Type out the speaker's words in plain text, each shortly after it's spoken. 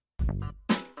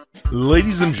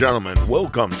Ladies and gentlemen,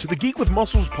 welcome to the Geek with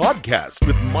Muscles podcast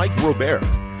with Mike Robert,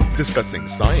 discussing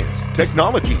science,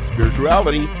 technology,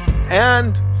 spirituality,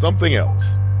 and something else.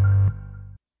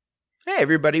 Hey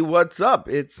everybody, what's up?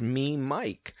 It's me,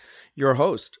 Mike, your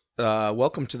host.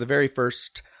 Welcome to the very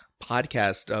first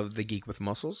podcast of the Geek with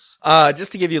Muscles.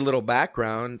 Just to give you a little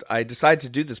background, I decided to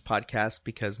do this podcast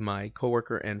because my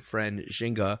coworker and friend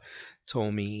Jinga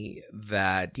told me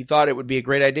that he thought it would be a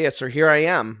great idea. So here I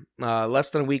am,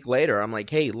 less than a week later. I'm like,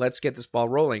 hey, let's get this ball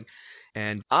rolling.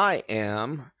 And I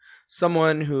am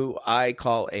someone who I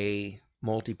call a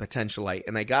multi-potentialite.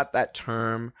 And I got that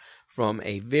term from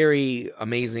a very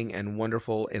amazing and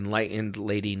wonderful, enlightened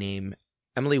lady named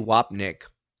Emily Wapnick.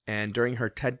 And during her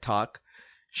TED Talk,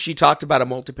 she talked about a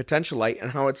multi-potentialite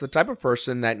and how it's the type of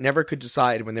person that never could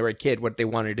decide when they were a kid what they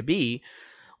wanted to be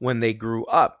when they grew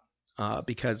up.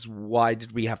 Because why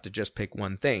did we have to just pick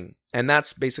one thing? And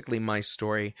that's basically my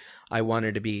story. I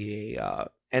wanted to be a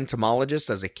entomologist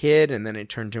as a kid, and then it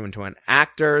turned into an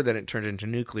actor, then it turned into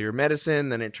nuclear medicine,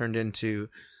 then it turned into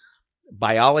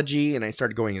biology, and I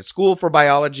started going to school for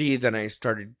biology. Then I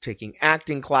started taking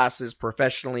acting classes,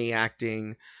 professionally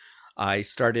acting. I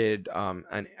started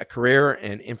a career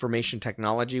in information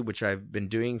technology, which I've been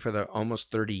doing for almost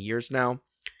 30 years now.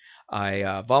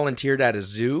 I volunteered at a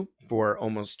zoo for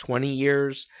almost 20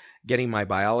 years, getting my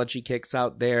biology kicks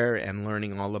out there and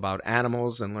learning all about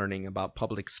animals and learning about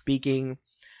public speaking.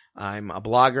 I'm a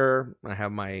blogger. I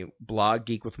have my blog,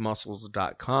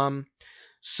 geekwithmuscles.com.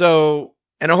 So,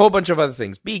 and a whole bunch of other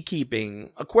things,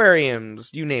 beekeeping, aquariums,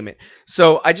 you name it.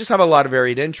 So I just have a lot of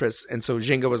varied interests. And so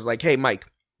Jinga was like, hey, Mike,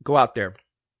 go out there.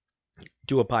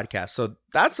 Do a podcast. So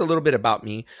that's a little bit about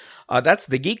me. That's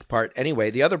the geek part.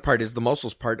 Anyway, the other part is the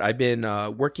muscles part. I've been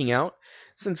working out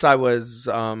since I was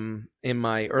in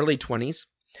my early 20s,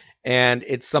 and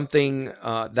it's something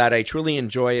that I truly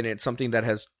enjoy, and it's something that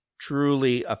has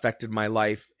truly affected my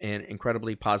life in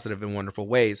incredibly positive and wonderful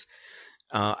ways.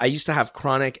 I used to have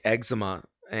chronic eczema,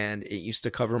 and it used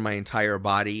to cover my entire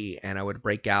body, and I would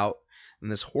break out in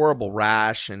this horrible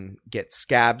rash and get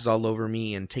scabs all over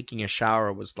me, and taking a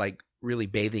shower was like really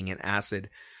bathing in acid.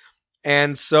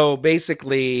 And so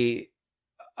basically,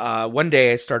 one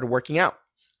day I started working out,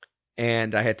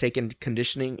 and I had taken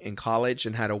conditioning in college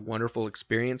and had a wonderful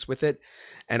experience with it.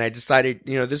 And I decided,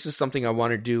 this is something I want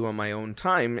to do on my own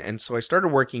time. And so I started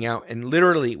working out, and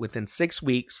literally within 6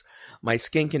 weeks, my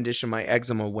skin condition, my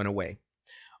eczema went away.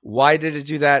 Why did it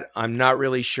do that? I'm not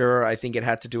really sure. I think it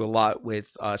had to do a lot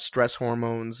with stress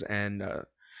hormones and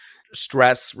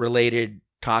stress-related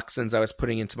toxins I was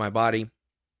putting into my body.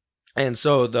 And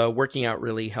so the working out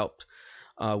really helped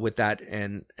with that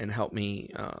and helped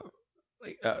me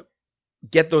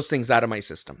get those things out of my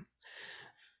system.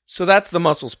 So that's the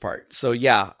muscles part. So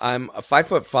yeah, I'm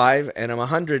 5'5" and I'm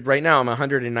 100 right now. I'm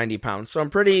 190 pounds. So I'm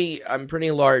pretty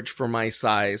large for my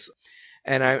size.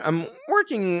 And I'm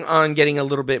working on getting a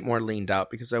little bit more leaned out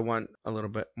because I want a little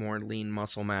bit more lean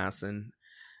muscle mass. And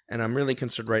I'm really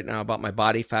concerned right now about my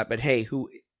body fat. But hey, who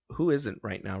isn't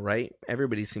right now, right?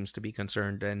 Everybody seems to be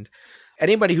concerned. And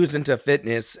anybody who's into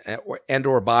fitness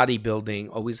or bodybuilding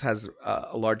always has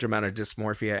a large amount of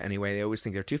dysmorphia anyway. They always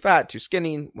think they're too fat, too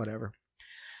skinny, whatever.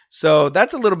 So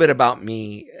that's a little bit about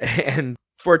me. And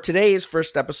for today's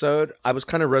first episode, I was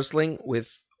kind of wrestling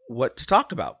with what to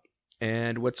talk about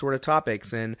and what sort of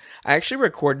topics. And I actually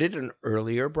recorded an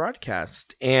earlier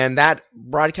broadcast. And that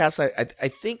broadcast, I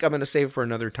think I'm going to save for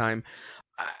another time.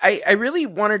 I really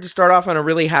wanted to start off on a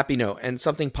really happy note and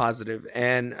something positive.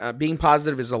 And being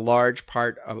positive is a large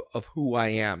part of who I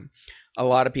am. A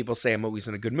lot of people say I'm always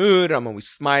in a good mood. I'm always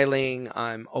smiling.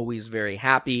 I'm always very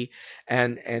happy.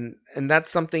 And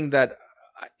that's something that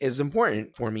is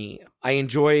important for me. I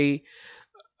enjoy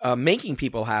making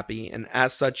people happy. And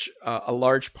as such, a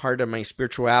large part of my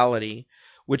spirituality,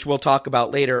 which we'll talk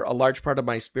about later, a large part of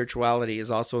my spirituality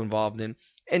is also involved in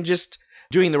just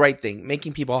doing the right thing,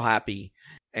 making people happy,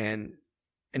 and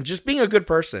just being a good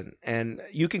person. And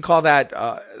you can call that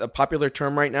a popular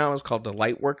term right now is called the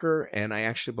light worker. And I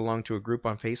actually belong to a group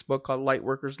on Facebook called Light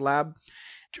Workers Lab.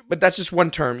 But that's just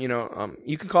one term,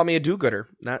 you can call me a do-gooder.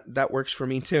 That works for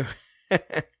me too.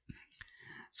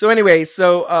 So anyway,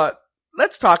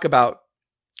 let's talk about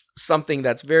something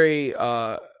that's very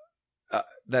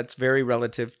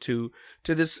relative to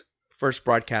this first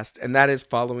broadcast, and that is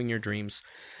following your dreams.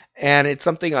 And it's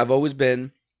something I've always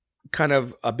been kind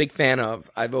of a big fan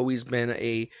of. I've always been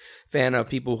a fan of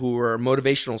people who are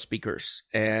motivational speakers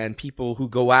and people who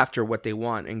go after what they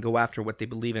want and go after what they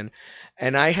believe in.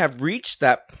 And I have reached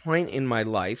that point in my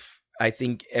life I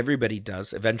think everybody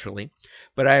does eventually.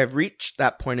 But I have reached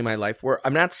that point in my life where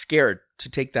I'm not scared to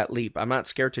take that leap. I'm not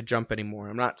scared to jump anymore.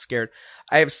 I'm not scared.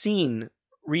 I have seen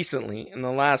recently, in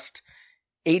the last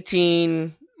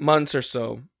 18 months or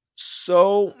so,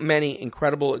 so many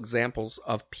incredible examples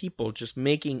of people just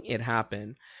making it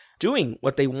happen, doing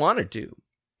what they want to do.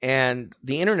 And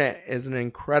the internet is an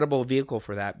incredible vehicle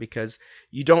for that, because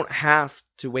you don't have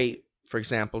to wait, for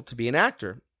example, to be an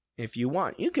actor. If you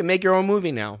want, you can make your own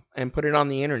movie now and put it on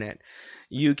the internet.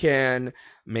 You can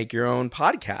make your own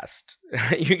podcast.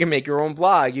 You can make your own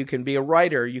blog. You can be a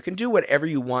writer. You can do whatever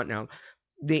you want now.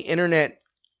 The internet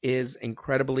is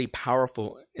incredibly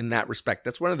powerful in that respect.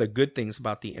 That's one of the good things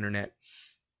about the internet,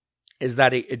 is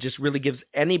that it just really gives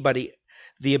anybody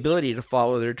the ability to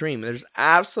follow their dream. There's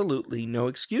absolutely no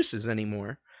excuses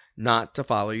anymore not to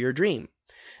follow your dream,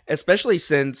 especially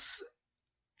since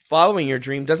following your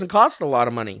dream doesn't cost a lot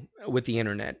of money with the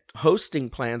internet. Hosting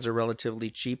plans are relatively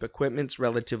cheap. Equipment's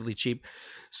relatively cheap.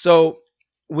 So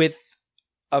with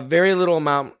a very little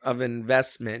amount of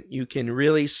investment, you can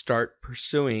really start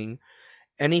pursuing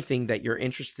anything that you're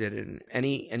interested in,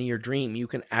 any of your dream. You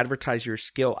can advertise your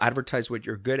skill, advertise what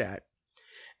you're good at.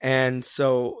 And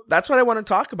so that's what I want to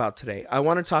talk about today. I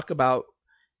want to talk about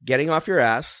getting off your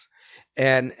ass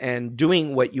and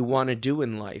doing what you want to do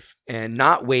in life, and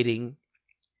not waiting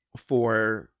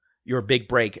for your big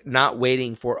break, not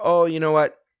waiting for, oh, you know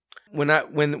what,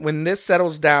 when this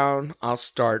settles down, I'll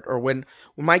start, or when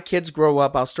my kids grow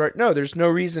up, I'll start. No, there's no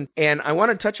reason. And I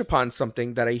want to touch upon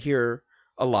something that I hear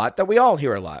a lot, that we all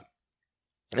hear a lot.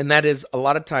 And that is, a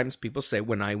lot of times people say,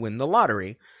 when I win the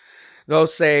lottery, they'll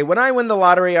say, when I win the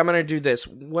lottery, I'm going to do this.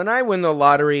 When I win the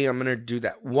lottery, I'm going to do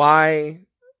that. Why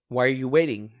are you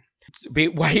waiting?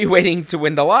 Why are you waiting to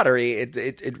win the lottery?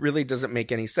 It really doesn't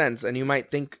make any sense. And you might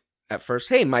think at first,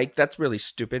 hey, Mike, that's really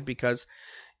stupid, because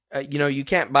you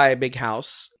can't buy a big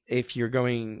house if you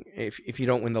don't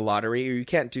win the lottery, or you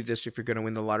can't do this if you're going to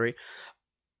win the lottery.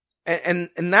 And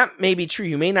that may be true.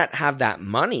 You may not have that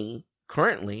money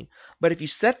currently, but if you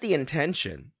set the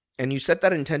intention, and you set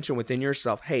that intention within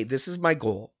yourself, hey, this is my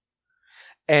goal,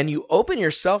 and you open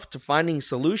yourself to finding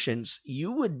solutions,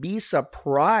 you would be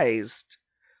surprised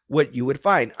what you would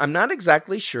find. I'm not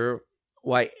exactly sure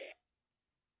why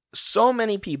so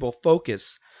many people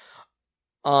focus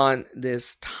on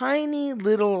this tiny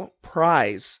little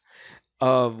prize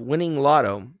of winning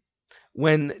lotto,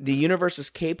 when the universe is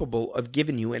capable of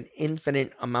giving you an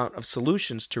infinite amount of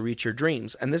solutions to reach your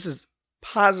dreams. And this is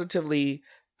positively,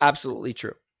 absolutely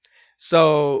true.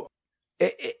 So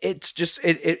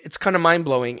it's kind of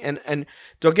mind-blowing. And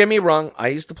don't get me wrong, I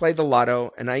used to play the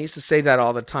lotto, and I used to say that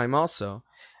all the time also.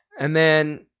 And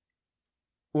then,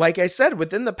 like I said,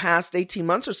 within the past 18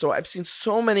 months or so, I've seen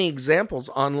so many examples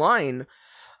online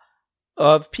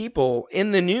of people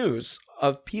in the news,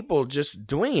 of people just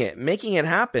doing it, making it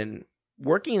happen,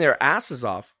 working their asses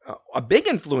off. A big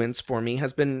influence for me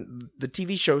has been the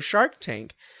TV show Shark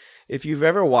Tank. If you've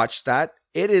ever watched that,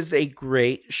 it is a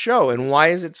great show. And why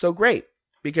is it so great?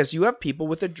 Because you have people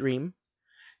with a dream.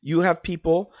 You have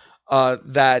people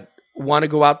that want to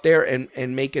go out there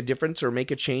and make a difference, or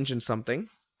make a change in something.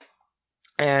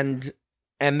 And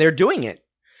they're doing it.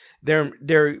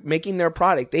 They're making their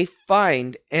product. They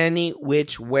find any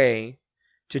which way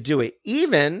to do it.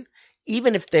 Even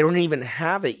if they don't even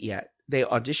have it yet. They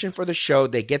audition for the show,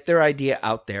 they get their idea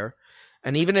out there,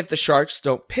 and even if the sharks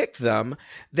don't pick them,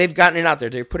 they've gotten it out there.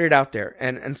 They put it out there,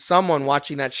 and someone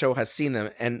watching that show has seen them,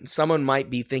 and someone might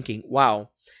be thinking, wow,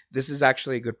 this is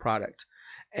actually a good product,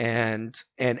 and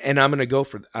I'm going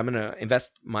to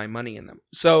invest my money in them.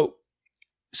 So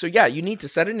yeah, you need to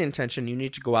set an intention. You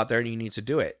need to go out there and you need to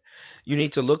do it. You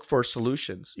need to look for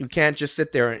solutions. You can't just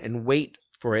sit there and wait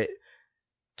for it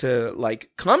to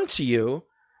come to you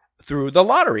through the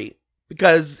lottery,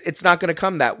 because it's not going to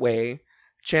come that way.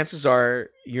 Chances are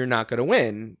you're not going to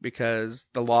win, because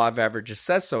the law of averages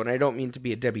says so. And I don't mean to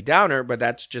be a Debbie Downer, but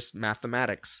that's just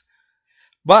mathematics.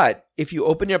 But if you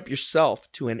open up yourself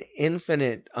to an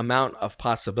infinite amount of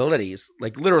possibilities,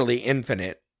 like literally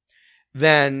infinite,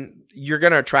 then you're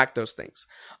going to attract those things.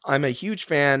 I'm a huge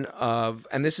fan of,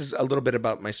 and this is a little bit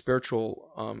about my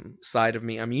spiritual side of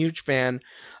me, I'm a huge fan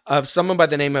of someone by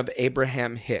the name of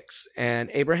Abraham Hicks. And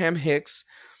Abraham Hicks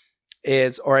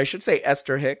is, or I should say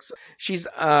Esther Hicks, she's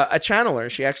a channeler.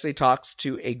 She actually talks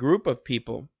to a group of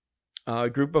people, a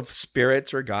group of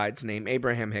spirits or guides named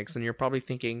Abraham Hicks. And you're probably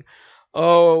thinking,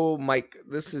 oh, Mike,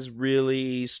 this is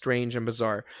really strange and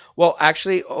bizarre. Well,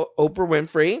 actually, Oprah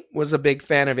Winfrey was a big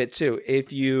fan of it too.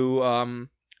 If you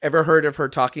ever heard of her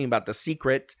talking about The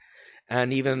Secret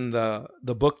and even the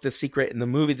book The Secret and the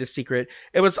movie The Secret,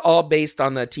 it was all based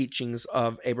on the teachings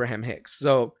of Abraham Hicks.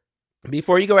 So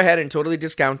before you go ahead and totally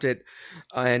discount it,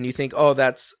 and you think, oh,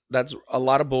 that's a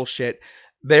lot of bullshit,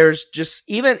 there's just,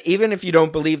 even if you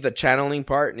don't believe the channeling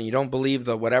part and you don't believe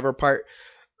the whatever part,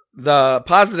 the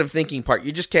positive thinking part,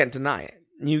 you just can't deny it.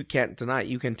 You can't deny it.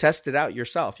 You can test it out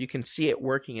yourself. You can see it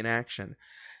working in action.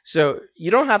 So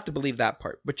you don't have to believe that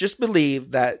part, but just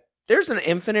believe that there's an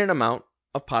infinite amount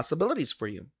of possibilities for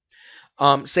you.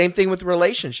 Same thing with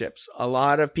relationships. A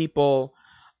lot of people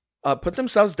put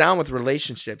themselves down with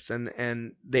relationships,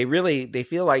 and they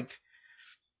feel like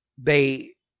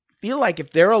if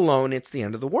they're alone, it's the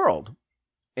end of the world.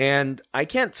 And I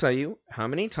can't tell you how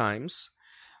many times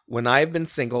when I've been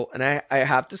single, and I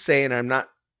have to say, and I'm not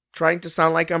trying to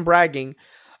sound like I'm bragging,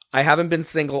 I haven't been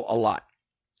single a lot.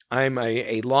 I'm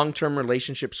a long-term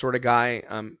relationship sort of guy.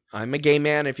 I'm a gay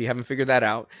man, if you haven't figured that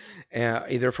out,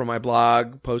 either from my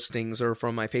blog postings or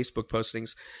from my Facebook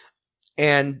postings.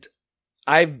 And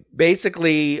I've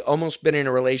basically almost been in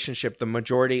a relationship the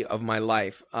majority of my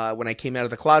life. When I came out of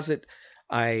the closet,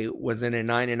 I was in a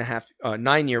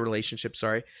 9-year relationship.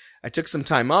 Sorry, I took some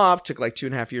time off, took like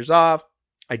 2.5 years off.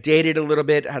 I dated a little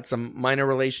bit, had some minor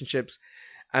relationships,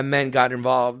 and then got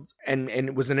involved and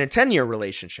it was in a 10-year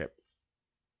relationship.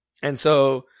 And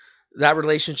so that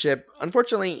relationship,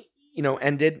 unfortunately,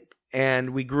 ended, and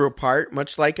we grew apart,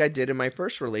 much like I did in my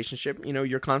first relationship.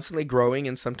 You're constantly growing,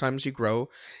 and sometimes you grow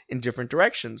in different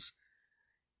directions.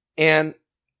 And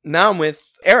now I'm with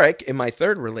Eric in my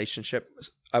third relationship.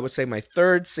 I would say my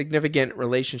third significant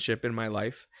relationship in my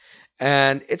life,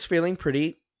 and it's feeling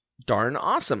pretty darn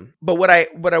awesome. But what I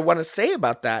want to say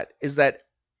about that is that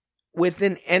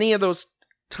within any of those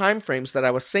time frames that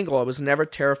I was single, I was never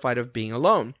terrified of being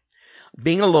alone.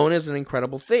 Being alone is an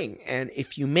incredible thing, and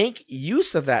if you make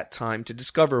use of that time to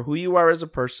discover who you are as a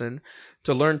person,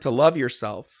 to learn to love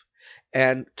yourself,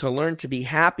 and to learn to be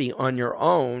happy on your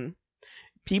own,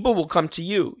 people will come to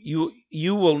you.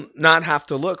 You will not have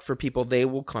to look for people. They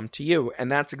will come to you, and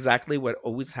that's exactly what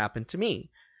always happened to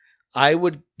me. I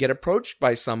would get approached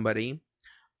by somebody,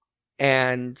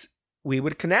 and we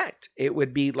would connect. It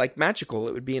would be like magical.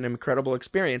 It would be an incredible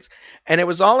experience. And it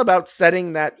was all about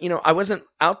setting that, I wasn't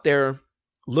out there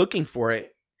looking for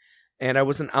it. And I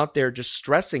wasn't out there just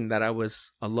stressing that I was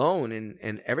alone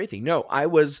and everything. No, I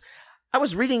was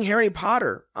reading Harry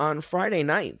Potter on Friday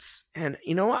nights. And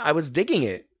you know what? I was digging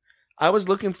it. I was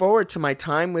looking forward to my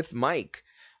time with Mike,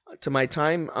 to my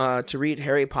time to read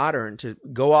Harry Potter and to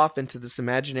go off into this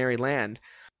imaginary land.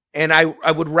 And I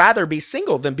would rather be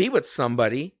single than be with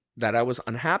somebody that I was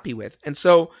unhappy with. And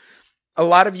so a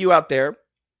lot of you out there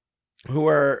who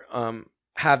are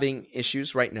having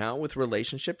issues right now with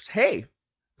relationships, hey,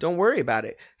 don't worry about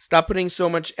it. Stop putting so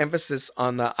much emphasis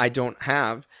on the I don't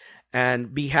have,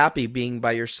 and be happy being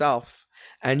by yourself.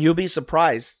 And you'll be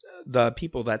surprised the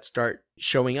people that start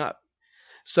showing up.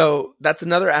 So that's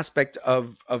another aspect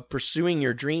of pursuing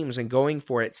your dreams and going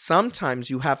for it. Sometimes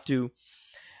you have to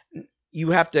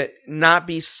not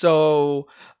be so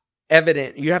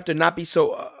evident. You have to not be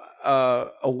so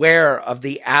aware of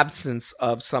the absence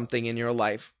of something in your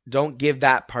life. Don't give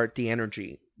that part the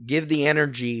energy. Give the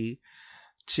energy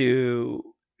to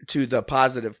the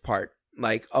positive part.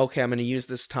 Like, okay, I'm going to use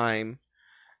this time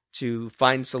to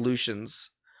find solutions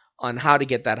on how to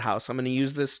get that house. I'm going to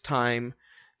use this time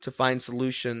to find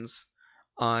solutions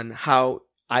on how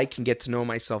I can get to know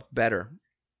myself better.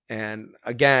 And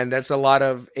again, there's a lot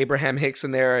of Abraham Hicks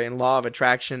in there and law of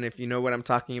attraction, if you know what I'm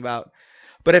talking about.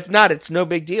 But if not, it's no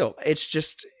big deal. It's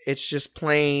just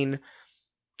plain,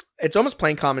 it's almost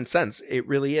plain common sense. It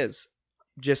really is.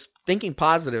 Just thinking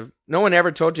positive. No one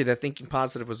ever told you that thinking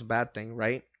positive was a bad thing,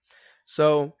 right?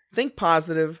 So think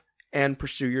positive and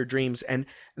pursue your dreams. And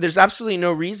there's absolutely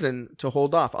no reason to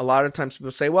hold off. A lot of times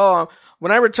people say, well,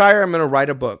 when I retire, I'm going to write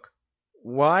a book.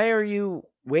 Why are you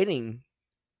waiting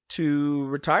to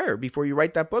retire before you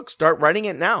write that book? Start writing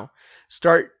it now.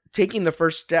 Start taking the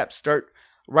first steps. Start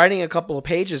writing a couple of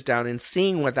pages down and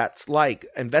seeing what that's like,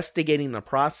 investigating the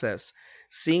process,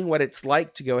 seeing what it's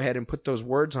like to go ahead and put those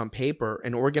words on paper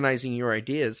and organizing your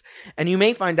ideas. And you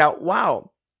may find out,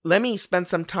 wow, let me spend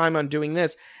some time on doing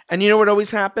this. And you know what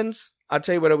always happens? I'll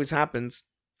tell you what always happens.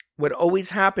 What always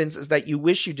happens is that you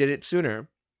wish you did it sooner.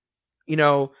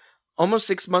 Almost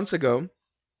 6 months ago,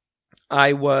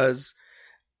 I was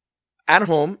at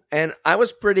home and I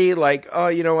was pretty like, oh,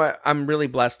 you know what? I'm really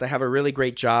blessed. I have a really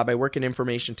great job. I work in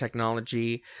information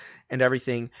technology and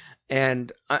everything.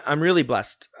 And I'm really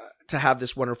blessed to have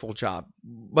this wonderful job.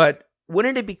 But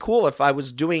wouldn't it be cool if I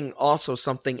was doing also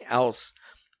something else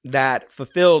that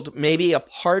fulfilled maybe a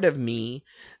part of me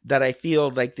that I feel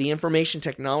like the information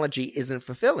technology isn't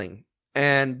fulfilling.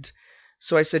 And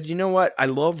so I said, you know what? I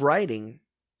love writing.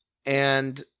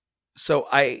 And so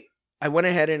I went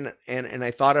ahead and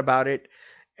I thought about it,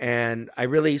 and I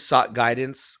really sought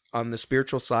guidance on the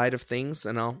spiritual side of things.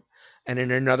 And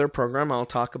in another program, I'll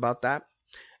talk about that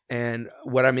and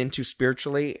what I'm into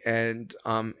spiritually. And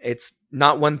it's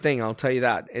not one thing, I'll tell you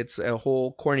that. It's a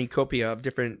whole cornucopia of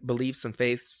different beliefs and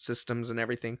faith systems and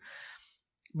everything.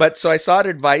 But so I sought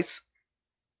advice,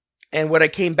 and what I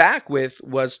came back with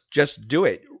was just do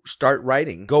it. Start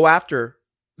writing. Go after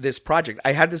this project.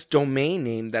 I had this domain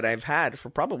name that I've had for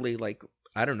probably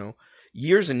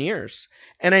years and years,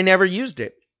 and I never used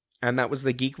it. And that was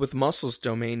the Geek with Muscles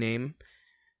domain name.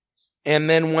 And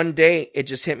then one day it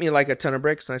just hit me like a ton of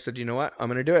bricks, and I said, you know what? I'm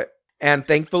going to do it. And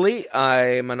thankfully,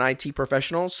 I'm an IT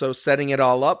professional, so setting it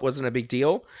all up wasn't a big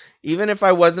deal. Even if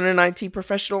I wasn't an IT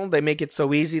professional, they make it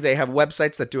so easy. They have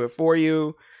websites that do it for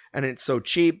you, and it's so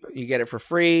cheap. You get it for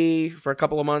free for a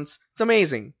couple of months. It's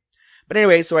amazing. But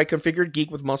anyway, so I configured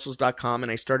geekwithmuscles.com,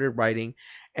 and I started writing,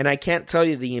 and I can't tell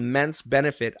you the immense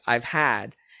benefit I've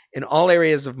had in all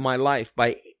areas of my life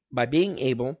by being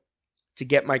able to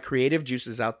get my creative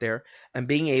juices out there and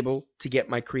being able to get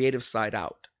my creative side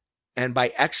out. And by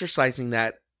exercising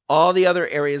that, all the other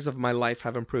areas of my life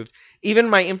have improved. Even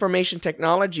my information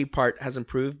technology part has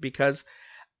improved, because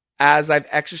as I've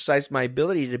exercised my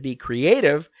ability to be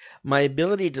creative, my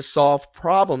ability to solve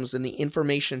problems in the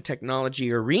information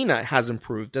technology arena has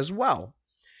improved as well.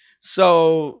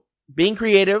 So being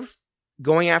creative,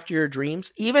 going after your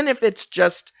dreams, even if it's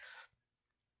just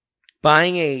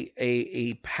buying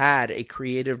a pad, a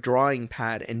creative drawing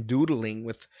pad, and doodling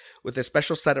with a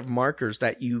special set of markers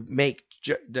that you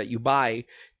that you buy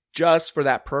just for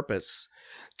that purpose,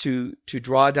 to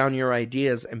draw down your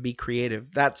ideas and be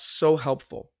creative. That's so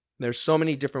helpful. There's so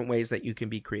many different ways that you can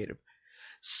be creative.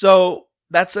 So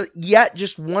that's yet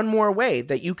just one more way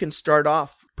that you can start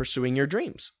off pursuing your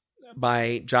dreams,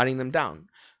 by jotting them down,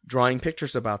 drawing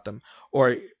pictures about them,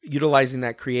 or utilizing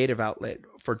that creative outlet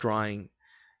for drawing.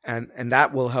 And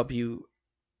that will help you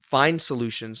find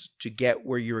solutions to get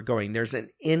where you're going. There's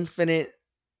an infinite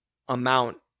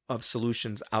amount of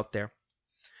solutions out there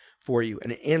for you, an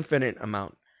infinite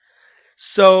amount.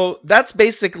 So that's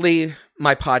basically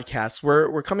my podcast.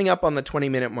 We're coming up on the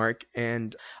 20-minute mark,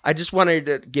 and I just wanted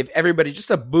to give everybody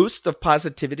just a boost of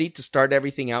positivity to start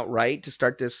everything out right, to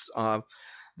start this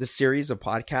series of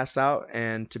podcasts out,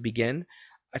 and to begin.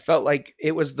 I felt like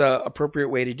it was the appropriate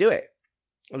way to do it.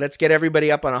 Let's get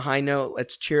everybody up on a high note.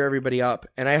 Let's cheer everybody up.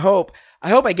 And I hope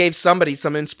I gave somebody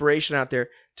some inspiration out there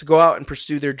to go out and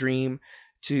pursue their dream,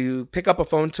 to pick up a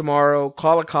phone tomorrow,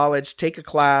 call a college, take a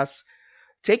class,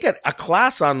 take a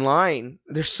class online.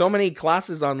 There's so many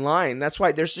classes online. That's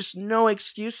why there's just no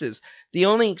excuses. The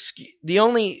only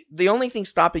thing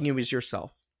stopping you is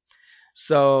yourself.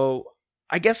 So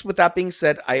I guess with that being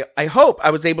said, I hope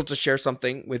I was able to share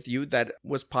something with you that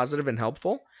was positive and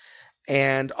helpful.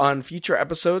 And on future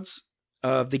episodes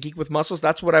of The Geek with Muscles,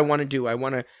 that's what I want to do. I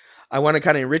want to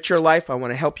kind of enrich your life. I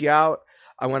want to help you out.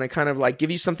 I want to kind of like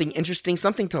give you something interesting,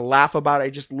 something to laugh about.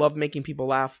 I just love making people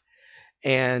laugh.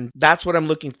 And that's what I'm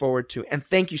looking forward to. And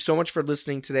thank you so much for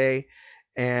listening today.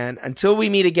 And until we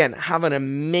meet again, have an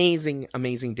amazing,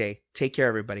 amazing day. Take care,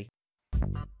 everybody.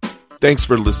 Thanks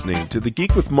for listening to the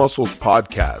Geek with Muscles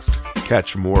podcast.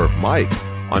 Catch more of Mike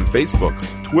on Facebook,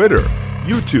 Twitter,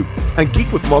 YouTube, and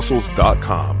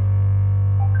geekwithmuscles.com.